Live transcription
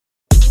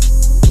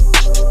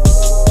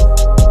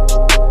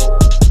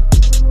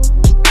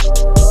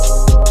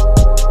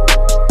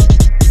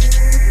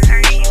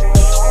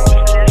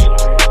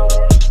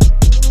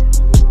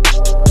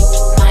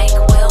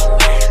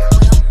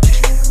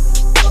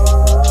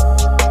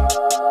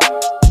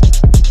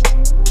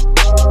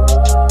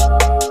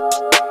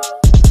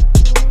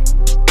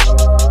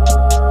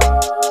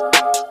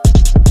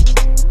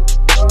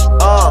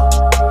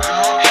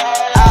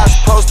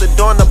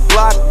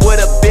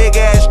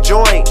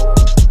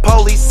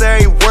Police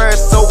everywhere,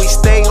 so we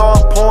stay on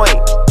point.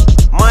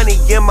 Money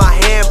in my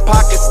hand,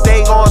 pockets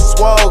stay on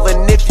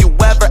swollen. If you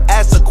ever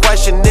ask a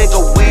question, nigga,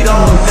 we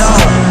don't know.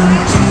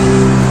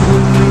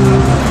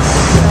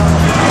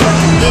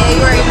 Yeah,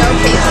 you already know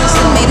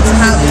KJUICE made it to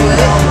Hollywood.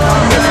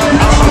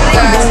 You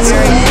guys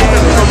tune in.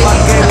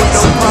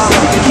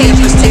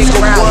 KJUICE takes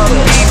you around.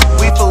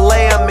 We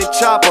fillet them and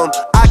chop them.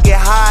 I get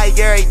high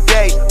every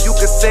day. You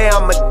could say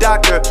I'm a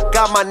doctor.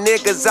 Got my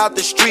niggas out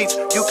the streets.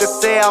 You could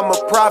say I'm a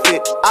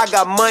prophet. I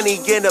got money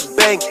in the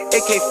bank.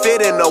 It can't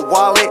fit in a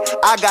wallet.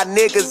 I got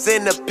niggas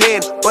in the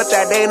pen, but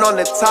that ain't on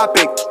the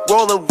topic.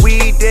 Rolling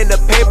weed in the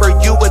paper,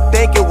 you would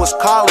think it was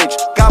college.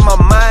 Got my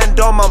mind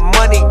on my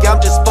money, I'm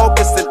just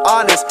focused and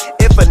honest.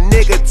 If a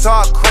nigga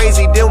talk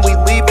crazy, then we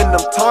leaving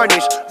them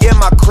tarnished. Yeah,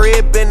 my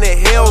crib in the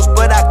hills,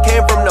 but I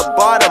came from the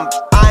bottom.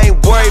 I ain't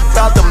worried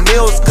about the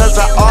meals, cause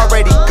I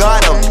already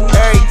got them.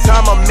 Every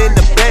time I'm in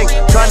the bank,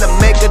 trying to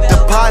make a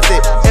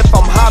deposit. If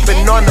I'm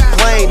hopping on the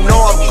plane,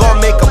 know I'm gonna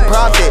make a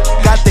profit.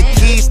 Got the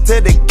keys to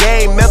the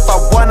game, if I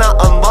wanna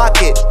unlock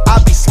it. I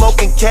be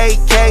smoking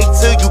KK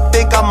till you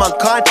think I'm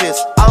unconscious.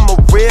 I'm a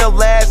real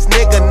ass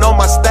nigga, know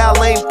my style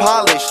ain't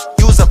polished.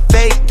 Use a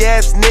fake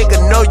ass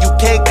nigga, know you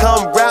can't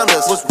come round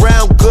us. Was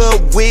round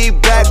good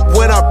weed back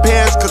when our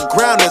parents could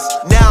ground us.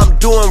 Now I'm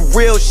doing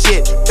real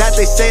shit that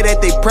they say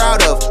that they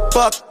proud of.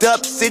 Fucked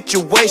up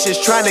situations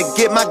trying to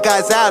get my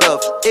guys out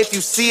of. If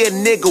you see a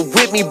nigga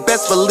with me,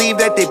 best believe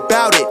that they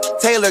bout it.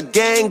 Taylor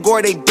gang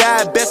or they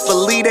die, best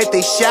believe that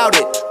they shout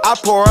it. I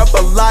pour up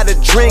a lot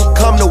of drink,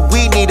 come to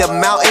we need a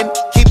mountain.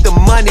 Keep the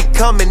money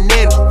coming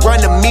in, run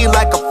to me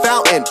like a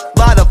fountain.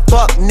 Lot of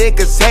fuck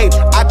niggas hate,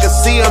 I can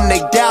see them,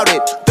 they doubt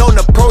it. Don't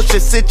approach the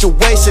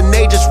situation,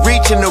 they just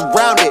reaching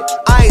around it.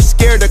 I ain't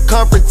scared of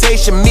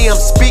confrontation, me, I'm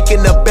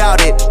speaking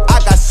about it. I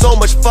got so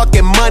much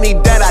fucking money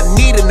that I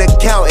need an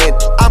accountant.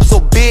 I'm so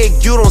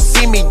big, you don't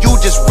see me, you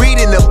just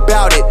reading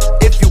about it.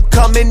 If you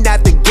coming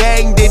at the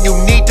gang, then you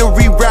need to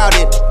reroute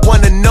it.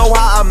 Wanna know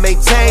how I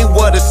maintain,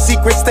 well the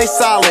secrets stay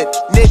solid.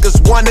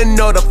 Niggas wanna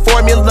know the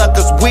formula,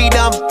 cause we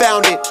done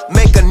found it.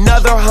 Make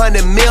another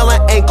 100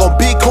 million, ain't gon'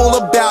 be cool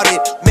about it.